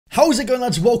How's it going,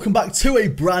 lads? Welcome back to a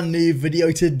brand new video.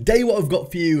 Today what I've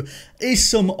got for you is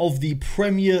some of the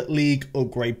Premier League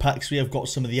upgrade packs. We have got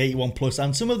some of the 81 plus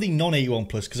and some of the non-81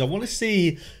 plus because I want to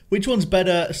see which one's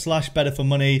better / better for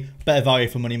money, better value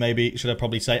for money maybe, should I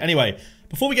probably say. Anyway,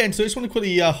 before we get into it, I just want to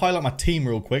quickly highlight my team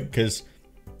real quick because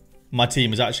my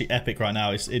team is actually epic right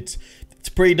now. It's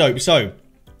pretty dope. So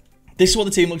this is what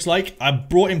the team looks like. I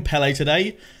brought in Pele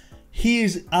today. He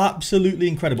is absolutely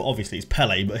incredible. Obviously, it's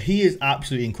Pele, but he is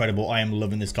absolutely incredible. I am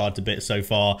loving this card to bits so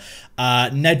far.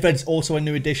 Nedved's also a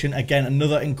new addition. Again,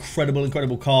 another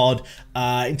incredible card.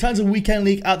 In terms of Weekend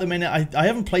League at the minute, I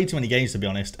haven't played too many games, to be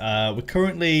honest. We're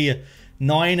currently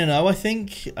 9-0, I think.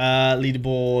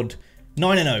 Leaderboard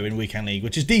 9-0 in Weekend League,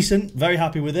 which is decent. Very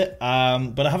happy with it.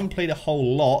 But I haven't played a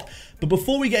whole lot. But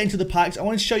before we get into the packs, I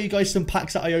want to show you guys some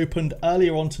packs that I opened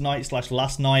earlier on tonight /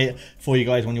 last night for you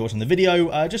guys when you're watching the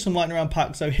video. Just some lightning round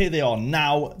packs. So here they are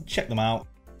now. Check them out.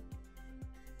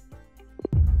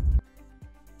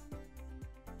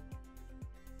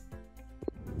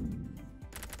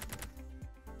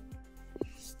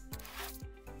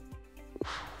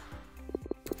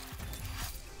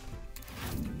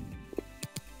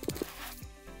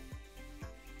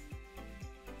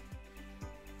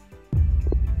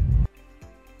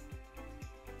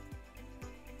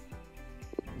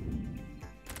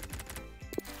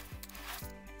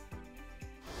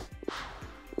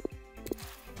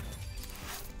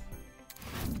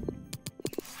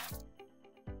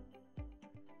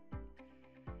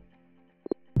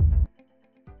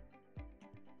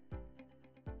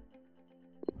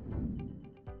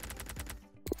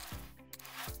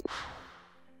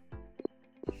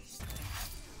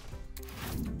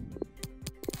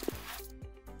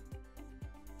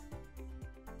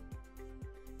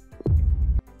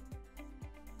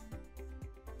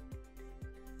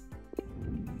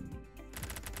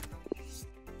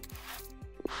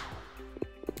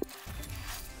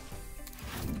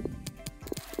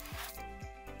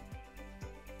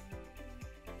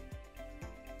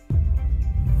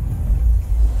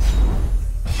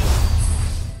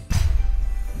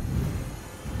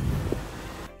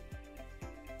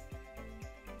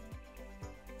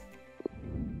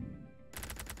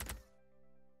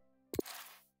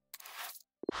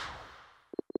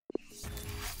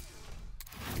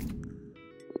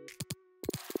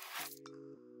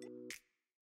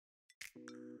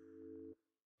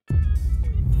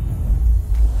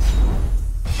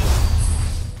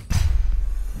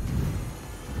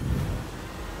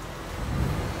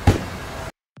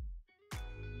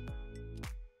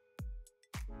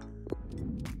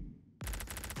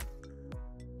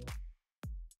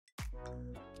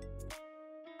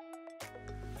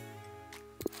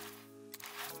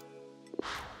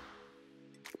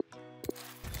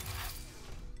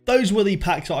 Those were the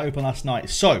packs that I opened last night.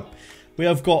 So, we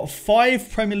have got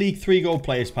 5 Premier League 3 gold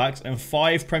players packs and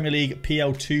 5 Premier League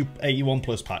PL2 81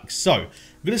 plus packs. So,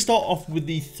 we're going to start off with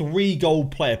the 3 gold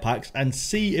player packs and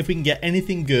see if we can get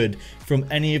anything good from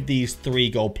any of these 3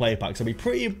 gold player packs. I'll be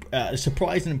pretty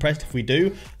surprised and impressed if we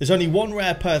do. There's only 1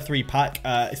 rare per 3 pack,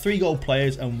 3 gold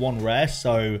players and 1 rare.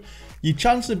 So, your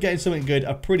chances of getting something good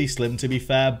are pretty slim, to be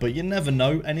fair, but you never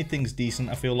know. Anything's decent,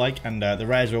 I feel like, and the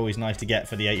rares are always nice to get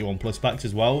for the 81 plus packs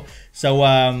as well. So,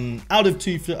 out of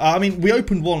 2, I mean, we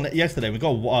opened 1 yesterday. We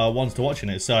got ones to watch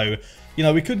in it, so you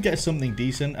know we could get something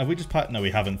decent. Have we just packed? No, we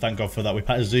haven't. Thank God for that. We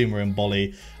packed Zuma and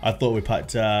Bolly. I thought we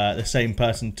packed the same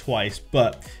person twice,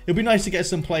 but it'd be nice to get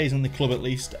some players in the club at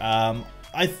least.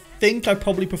 I think I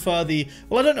probably prefer the...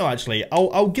 Well, I don't know, actually.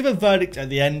 I'll give a verdict at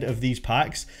the end of these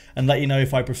packs and let you know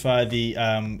if I prefer the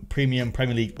Premium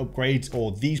Premier League upgrades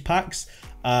or these packs.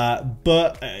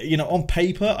 You know, on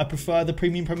paper, I prefer the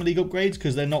Premium Premier League upgrades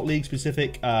because they're not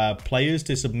league-specific players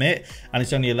to submit, and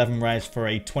it's only 11 rares for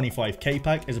a 25k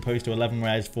pack as opposed to 11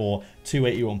 rares for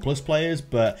 281 plus players.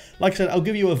 But like I said, I'll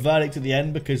give you a verdict at the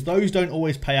end because those don't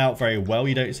always pay out very well.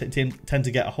 You don't tend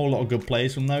to get a whole lot of good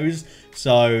players from those.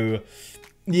 So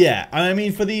yeah, I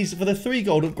mean, for the 3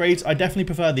 gold upgrades, I definitely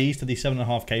prefer these to the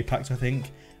 7.5k packs, I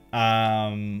think.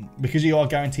 Because you are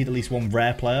guaranteed at least 1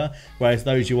 rare player, whereas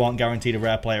those you aren't guaranteed a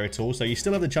rare player at all. So you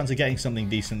still have the chance of getting something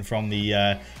decent from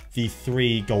the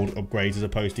 3 gold upgrades as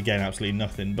opposed to getting absolutely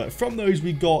nothing. But from those,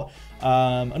 we got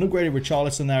an upgraded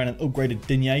Richarlison there and an upgraded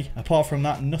Digne. Apart from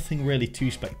that, nothing really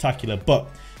too spectacular. But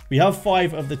we have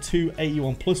 5 of the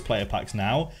 281 plus player packs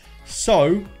now.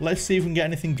 So let's see if we can get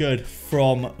anything good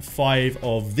from 5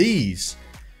 of these.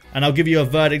 And I'll give you a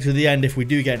verdict at the end if we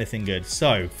do get anything good.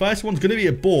 So, first one's going to be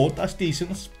a board. That's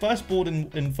decent. That's first board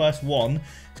in first one.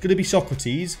 It's going to be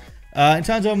Socrates. In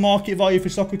terms of market value for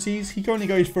Socrates, he currently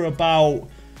goes for about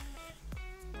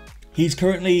He's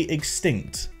currently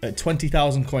extinct at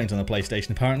 20,000 coins on the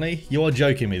PlayStation, apparently. You are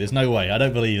joking me. There's no way. I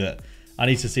don't believe it. I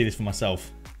need to see this for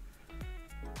myself.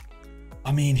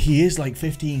 I mean, he is like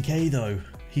 15k though.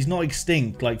 He's not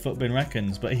extinct like Footbin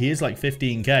reckons, but he is like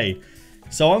 15k.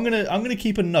 So I'm gonna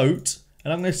keep a note,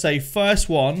 and I'm gonna say first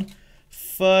one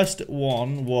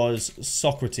was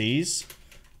Socrates.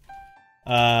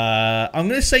 I'm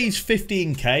gonna say he's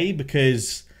 15k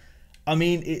because, I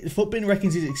mean, Footbin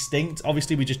reckons he's extinct.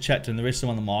 Obviously, we just checked and there is some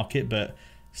on the market, but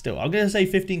still, I'm gonna say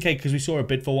 15k because we saw a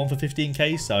bid for one for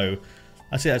 15k. So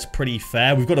I say that's pretty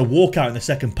fair. We've got a walkout in the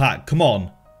second pack. Come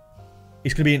on,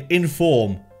 it's gonna be an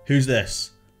inform. Who's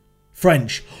this?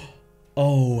 French.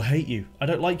 Oh, hate you. I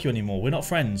don't like you anymore. We're not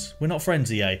friends. We're not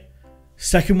friends, EA.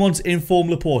 Second one's inform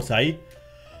Laporte.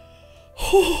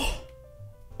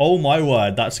 Oh my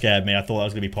word, that scared me. I thought that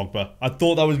was going to be Pogba. I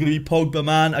thought that was going to be Pogba,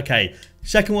 man. Okay,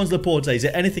 second one's Laporte. Is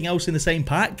there anything else in the same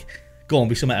pack? Go on,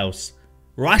 be something else.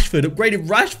 Rashford, upgraded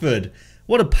Rashford.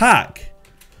 What a pack.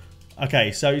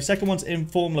 Okay, so second one's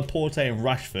inform Laporte and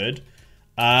Rashford.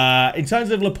 In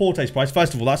terms of Laporte's price,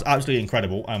 first of all, that's absolutely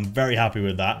incredible. I'm very happy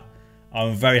with that.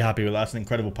 I'm very happy with that. That's an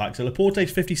incredible pack. So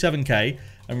Laporte's 57k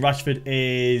and Rashford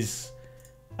is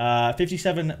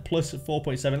 57 plus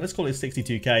 4.7. Let's call it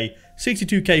 62k.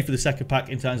 62k for the second pack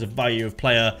in terms of value of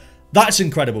player. That's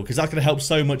incredible because that's going to help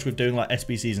so much with doing like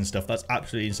SBCs and stuff. That's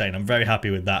absolutely insane. I'm very happy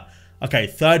with that. Okay,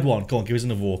 third one. Come on, give us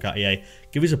another walkout, EA.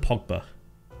 Give us a Pogba.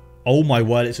 Oh my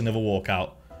word, it's another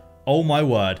walkout. Oh my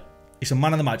word. It's a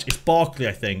man of the match. It's Barkley,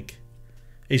 I think.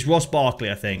 It's Ross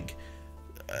Barkley, I think.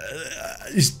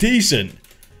 It's decent.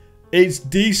 It's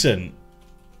decent.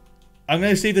 I'm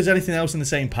going to see if there's anything else in the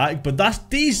same pack, but that's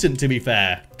decent to be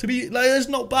fair. That's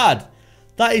not bad.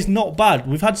 That is not bad.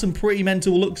 We've had some pretty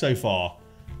mental looks so far.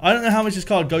 I don't know how much this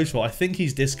card goes for. I think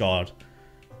he's discard.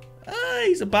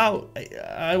 He's about,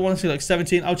 I want to say like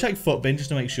 17. I'll check Footbin just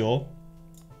to make sure.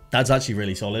 That's actually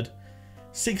really solid.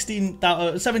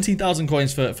 17,000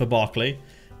 coins for Barkley.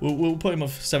 We'll put him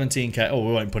up for 17k. Oh,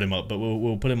 we won't put him up, but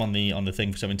we'll put him on the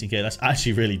thing for 17k. That's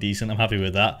actually really decent. I'm happy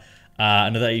with that.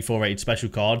 Another 84 rated special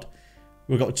card.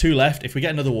 We've got 2 left. If we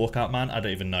get another walkout, man, I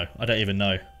don't even know. I don't even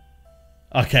know.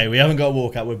 Okay, we haven't got a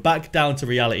walkout. We're back down to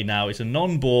reality now. It's a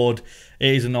non-board.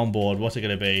 It is a non-board. What's it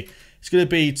going to be? It's going to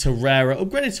be Torreira.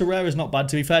 Upgraded Torreira is not bad,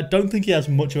 to be fair. Don't think he has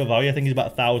much of a value. I think he's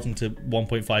about 1,000 to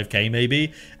 1.5k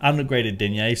maybe. And upgraded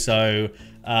Digne. So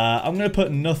I'm going to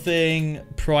put nothing.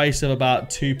 Price of about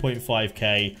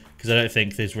 2.5k. Because I don't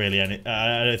think there's really any.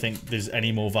 I don't think there's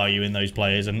any more value in those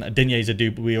players. And Digne's a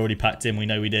dupe. We already packed him. We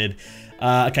know we did.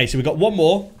 Okay, so we've got one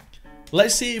more.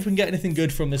 Let's see if we can get anything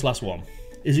good from this last one.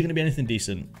 Is it going to be anything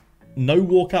decent? No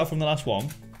walkout from the last one.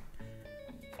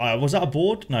 Was that a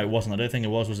board? No, it wasn't. I don't think it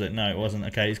was it? No, it wasn't.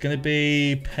 Okay, it's going to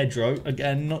be Pedro.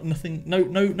 Again, nothing.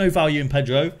 No value in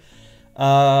Pedro.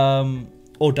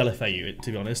 Or Deulofeu,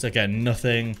 to be honest. Again,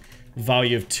 nothing.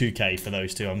 Value of 2k for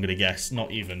those two, I'm going to guess.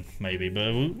 Not even, maybe,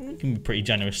 but we can be pretty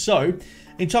generous. So,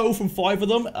 in total from 5 of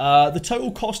them, the total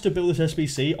cost to build this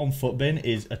SBC on Footbin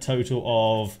is a total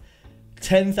of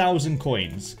 10,000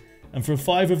 coins. And from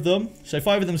 5 of them, so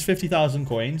 5 of them is 50,000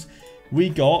 coins, we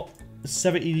got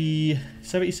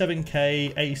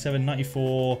 77k, 87,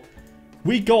 94.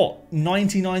 We got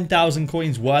 99,000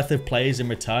 coins worth of players in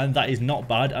return. That is not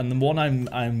bad. And the one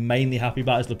I'm mainly happy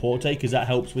about is Laporte, because that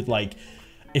helps with, like,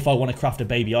 if I want to craft a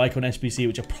baby icon SBC,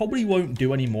 which I probably won't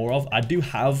do any more of. I do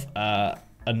have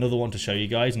another one to show you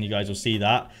guys, and you guys will see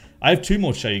that. I have 2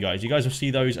 more to show you guys. You guys will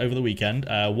see those over the weekend.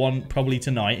 One probably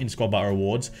tonight in Squad Battle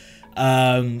Awards.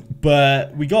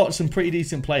 But we got some pretty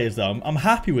decent players, though. I'm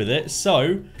happy with it.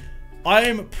 So I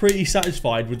am pretty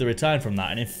satisfied with the return from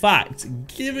that. And in fact,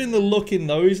 given the look in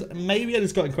those, maybe I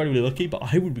just got incredibly lucky, but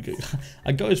I would be good.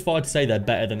 I'd go as far to say they're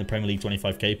better than the Premier League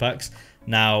 25k packs.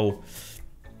 Now,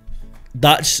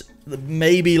 that's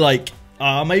maybe like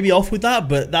maybe off with that,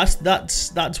 but that's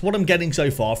what I'm getting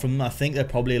so far from them. I think they're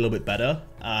probably a little bit better,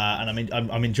 and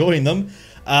I'm enjoying them.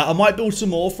 I might build some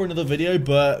more for another video,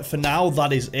 but for now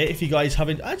that is it. If you guys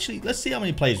haven't actually, let's see how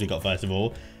many players we got first of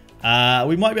all.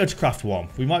 We might be able to craft one.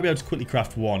 We might be able to quickly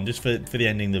craft one just for the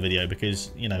ending of the video,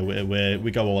 because you know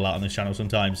we go all out on this channel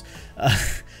sometimes.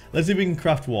 Let's see if we can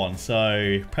craft one.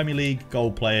 So Premier League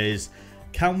gold players.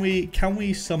 Can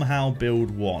we somehow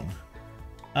build one?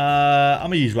 I'm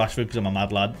gonna use Rashford because I'm a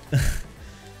mad lad.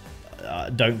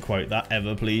 Don't quote that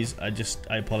ever, please. I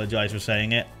apologise for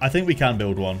saying it. I think we can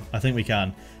build one. I think we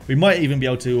can. We might even be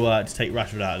able to take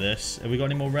Rashford out of this. Have we got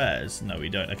any more rares? No, we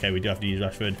don't. Okay, we do have to use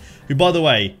Rashford. Who, by the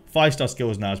way, 5-star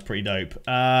skills now is pretty dope.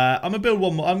 I'm gonna build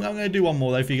one more. I'm gonna do one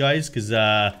more though for you guys, because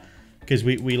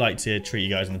we like to treat you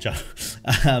guys on the channel.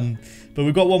 But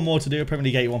we've got one more to do, a Premier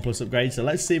League 81 Plus upgrade. So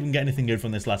let's see if we can get anything good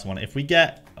from this last one. If we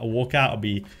get a walkout, I'll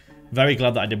be very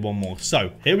glad that I did one more.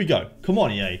 So here we go. Come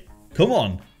on, EA. Come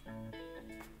on.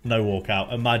 No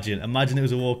walkout. Imagine it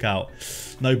was a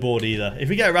walkout. No board either. If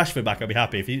we get a Rashford back, I'll be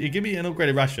happy. If you give me an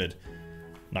upgraded Rashford.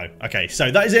 No. Okay,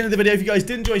 so that is the end of the video. If you guys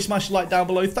did enjoy, smash a like down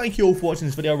below. Thank you all for watching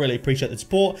this video. I really appreciate the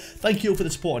support. Thank you all for the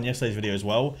support on yesterday's video as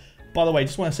well. By the way,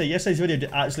 just want to say yesterday's video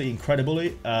did absolutely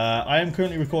incredibly. I am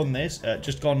currently recording this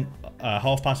just gone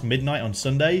half past midnight on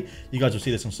Sunday. You guys will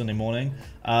see this on Sunday morning.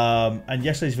 And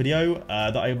yesterday's video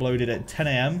that I uploaded at 10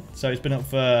 AM. So it's been up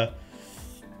for,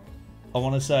 I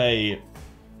want to say,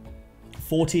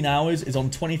 14 hours. Is on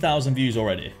 20,000 views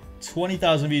already.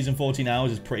 20,000 views in 14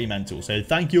 hours is pretty mental. So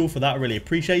thank you all for that. I really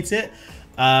appreciate it.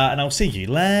 And I'll see you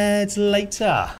later.